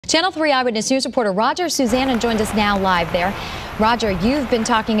Channel 3 Eyewitness News reporter Roger Susanin joins us now live there. Roger, you've been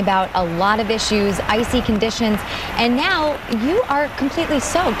talking about a lot of issues, icy conditions, and now you are completely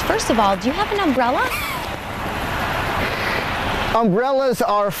soaked. First of all, do you have an umbrella? Umbrellas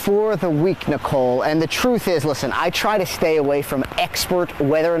are for the weak, Nicole, and the truth is, listen, I try to stay away from expert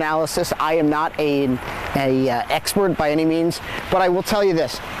weather analysis. I am not an expert by any means, but I will tell you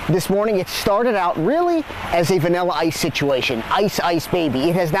this. This morning it started out really as a vanilla ice situation. Ice, ice, baby.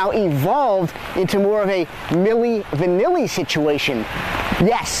 It has now evolved into more of a Milli Vanilli situation.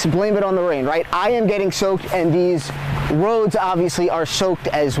 Yes, blame it on the rain, right? I am getting soaked, and these roads obviously are soaked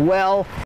as well.